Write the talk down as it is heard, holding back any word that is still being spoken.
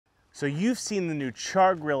So you've seen the new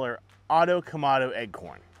Char-Griller Auto Kamado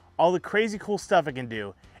Akorn, all the crazy cool stuff it can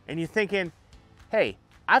do, and you're thinking, hey,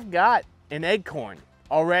 I've got an Akorn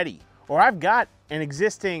already, or I've got an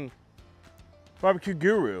existing BBQ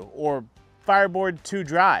Guru or Fireboard 2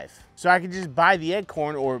 drive. So I can just buy the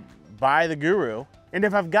Akorn or buy the Guru, and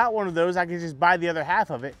if I've got one of those, I can just buy the other half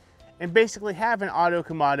of it and basically have an Auto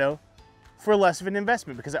Kamado for less of an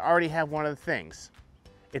investment because I already have one of the things.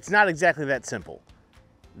 It's not exactly that simple.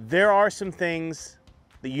 There are some things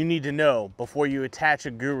that you need to know before you attach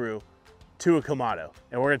a Guru to a Kamado,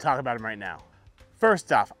 and we're gonna talk about them right now.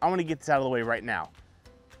 First off, I wanna get this out of the way right now.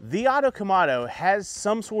 The Auto Kamado has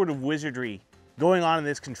some sort of wizardry going on in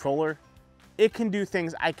this controller. It can do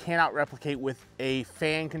things I cannot replicate with a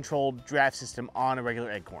fan-controlled draft system on a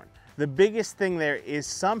regular Akorn. The biggest thing there is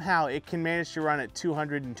somehow it can manage to run at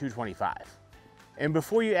 200 and 225. And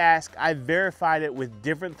before you ask, I verified it with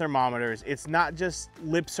different thermometers. It's not just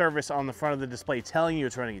lip service on the front of the display telling you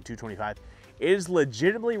it's running at 225. It is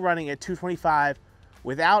legitimately running at 225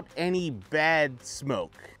 without any bad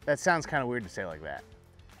smoke. That sounds kind of weird to say like that.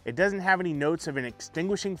 It doesn't have any notes of an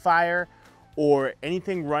extinguishing fire or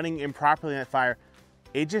anything running improperly in that fire.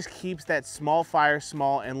 It just keeps that small fire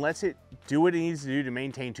small and lets it do what it needs to do to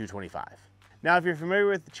maintain 225. Now, if you're familiar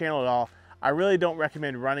with the channel at all, I really don't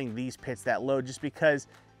recommend running these pits that low just because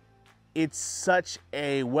it's such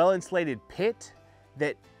a well-insulated pit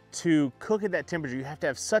that to cook at that temperature, you have to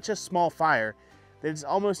have such a small fire that it's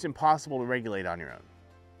almost impossible to regulate on your own,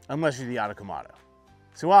 unless you're the Auto Kamado.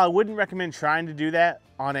 So while I wouldn't recommend trying to do that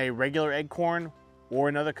on a regular Akorn or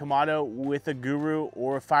another Kamado with a Guru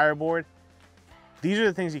or a Fireboard, these are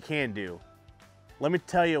the things you can do. Let me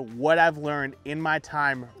tell you what I've learned in my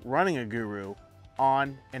time running a Guru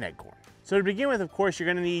on an Akorn. So to begin with, of course, you're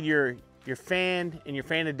gonna need your fan and your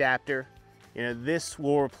fan adapter. You know, this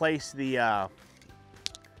will replace the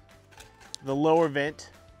lower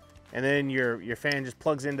vent, and then your fan just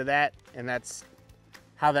plugs into that, and that's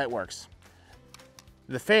how that works.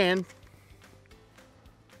 The fan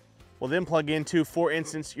will then plug into, for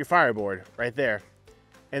instance, your Fireboard right there.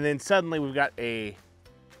 And then suddenly we've got a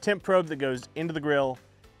temp probe that goes into the grill,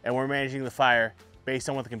 and we're managing the fire based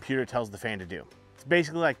on what the computer tells the fan to do. It's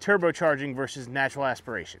basically like turbocharging versus natural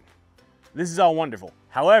aspiration. This is all wonderful.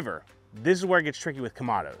 However, this is where it gets tricky with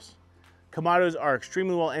Kamados. Kamados are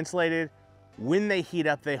extremely well insulated. When they heat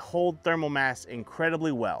up, they hold thermal mass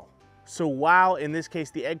incredibly well. So while in this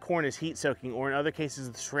case the Akorn is heat soaking, or in other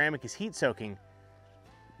cases the ceramic is heat soaking,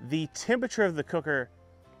 the temperature of the cooker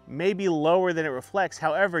may be lower than it reflects.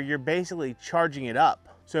 However, you're basically charging it up.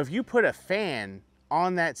 So if you put a fan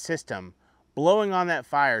on that system, blowing on that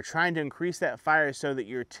fire, trying to increase that fire so that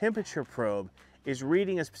your temperature probe is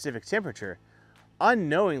reading a specific temperature,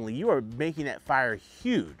 unknowingly you are making that fire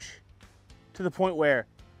huge to the point where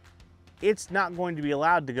it's not going to be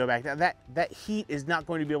allowed to go back down. That heat is not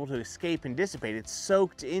going to be able to escape and dissipate. It's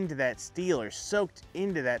soaked into that steel or soaked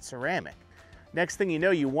into that ceramic. Next thing you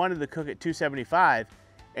know, you wanted to cook at 275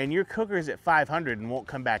 and your cooker is at 500 and won't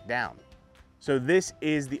come back down. So this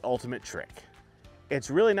is the ultimate trick. It's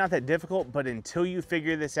really not that difficult, but until you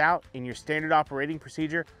figure this out in your standard operating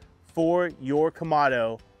procedure for your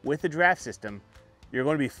Kamado with the draft system, you're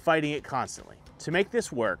going to be fighting it constantly. To make this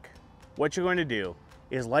work, what you're going to do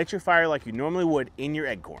is light your fire like you normally would in your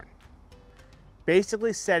Akorn.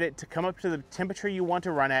 Basically set it to come up to the temperature you want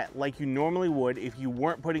to run at like you normally would if you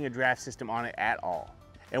weren't putting a draft system on it at all.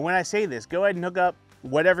 And when I say this, go ahead and hook up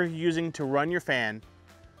whatever you're using to run your fan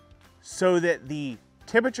so that the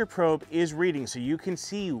temperature probe is reading so you can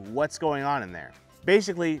see what's going on in there.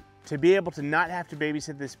 Basically, to be able to not have to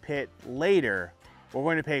babysit this pit later, we're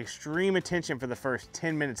going to pay extreme attention for the first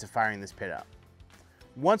 10 minutes of firing this pit up.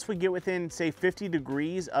 Once we get within, say, 50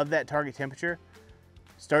 degrees of that target temperature,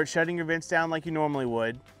 start shutting your vents down like you normally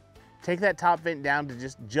would. Take that top vent down to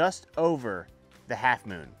just over the half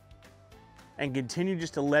moon and continue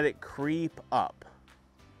just to let it creep up.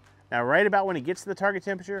 Now, right about when it gets to the target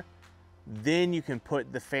temperature, then you can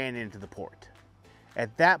put the fan into the port.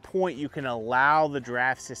 At that point, you can allow the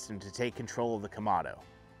draft system to take control of the Kamado.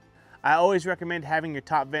 I always recommend having your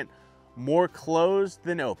top vent more closed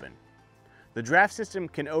than open. The draft system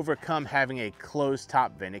can overcome having a closed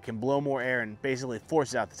top vent. It can blow more air and basically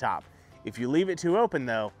force it out the top. If you leave it too open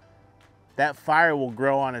though, that fire will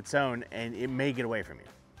grow on its own and it may get away from you.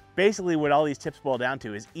 Basically what all these tips boil down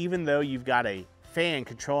to is even though you've got a fan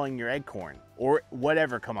controlling your Akorn or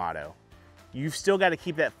whatever Kamado, you've still got to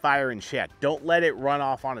keep that fire in check. Don't let it run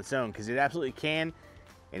off on its own because it absolutely can.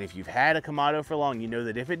 And if you've had a Kamado for long, you know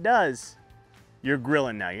that if it does, you're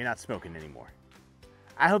grilling now, you're not smoking anymore.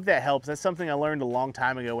 I hope that helps. That's something I learned a long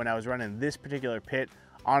time ago when I was running this particular pit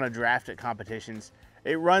on a draft at competitions.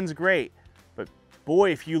 It runs great, but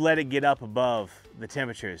boy, if you let it get up above the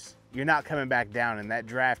temperatures, you're not coming back down, and that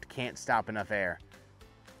draft can't stop enough air.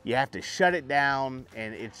 You have to shut it down,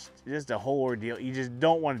 and it's just a whole ordeal. You just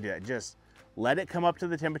don't want to do that. Just let it come up to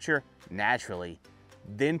the temperature naturally,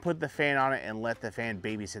 then put the fan on it and let the fan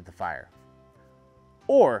babysit the fire.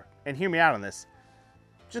 Or, and hear me out on this,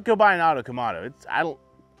 just go buy an Auto Kamado. I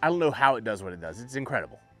don't know how it does what it does. It's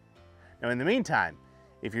incredible. Now, in the meantime,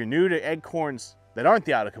 if you're new to Akorns that aren't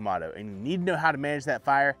the Auto Kamado and you need to know how to manage that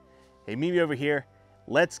fire, hey, meet me over here.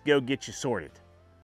 Let's go get you sorted.